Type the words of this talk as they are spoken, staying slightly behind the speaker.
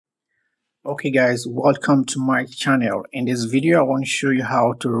Okay guys, welcome to my channel. In this video I want to show you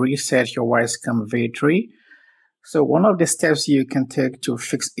how to reset your Wyze Cam V3. So one of the steps you can take to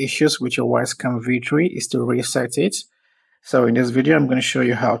fix issues with your Wyze Cam V3 is to reset it. So in this video I'm going to show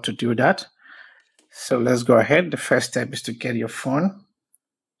you how to do that. So let's go ahead. The first step is to get your phone.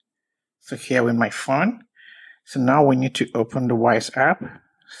 So here with my phone. So now we need to open the Wyze app.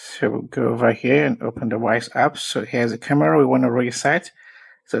 So we'll go over here and open the Wyze app. So here's the camera we want to reset.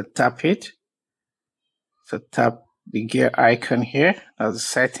 So tap it. So tap the gear icon here, that's the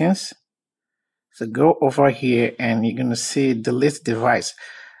settings. So go over here and you're going to see delete device.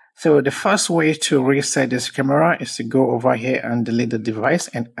 So the first way to reset this camera is to go over here and delete the device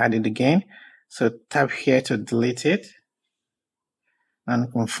and add it again. So tap here to delete it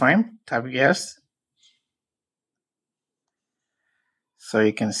and confirm, tap yes. So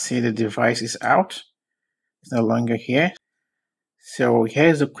you can see the device is out, it's no longer here. So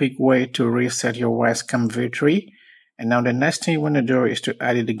here's a quick way to reset your Wyze Cam V3. And now the next thing you want to do is to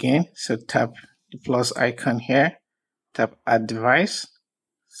add it again. So tap the plus icon here, tap add device,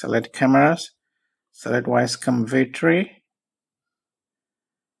 select cameras, select Wyze Cam V3.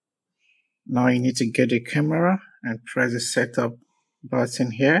 Now you need to get the camera and press the setup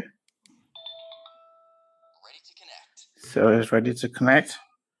button here. Ready to connect. So it's ready to connect.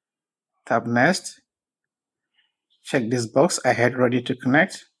 Tap next. Check this box, I had ready to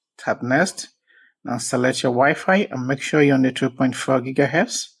connect. Tap next. Now select your Wi-Fi and make sure you're on the 2.4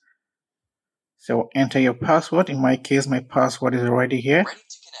 GHz. So enter your password. In my case, my password is already here. Ready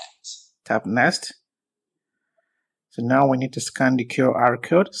to connect. Tap next. So now we need to scan the QR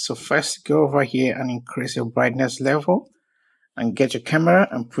code. So first go over here and increase your brightness level and get your camera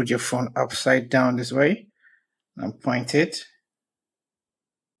and put your phone upside down this way and point it.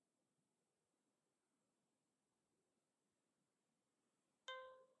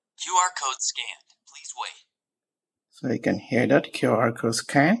 QR code scanned. Please wait. So you can hear that QR code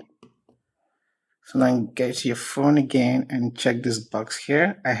scan. So then get your phone again and check this box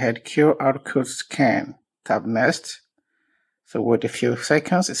here. I had QR code scan. Tap next. So wait a few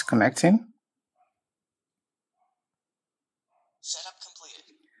seconds, it's connecting. Setup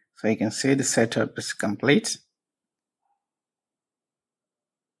completed. So you can see the setup is complete.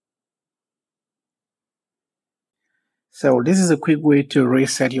 So this is a quick way to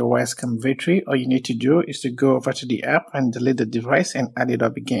reset your Wyze Cam V3. All you need to do is to go over to the app and delete the device and add it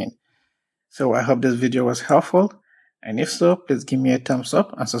up again. So I hope this video was helpful, and if so, please give me a thumbs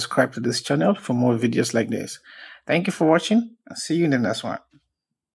up and subscribe to this channel for more videos like this. Thank you for watching and see you in the next one.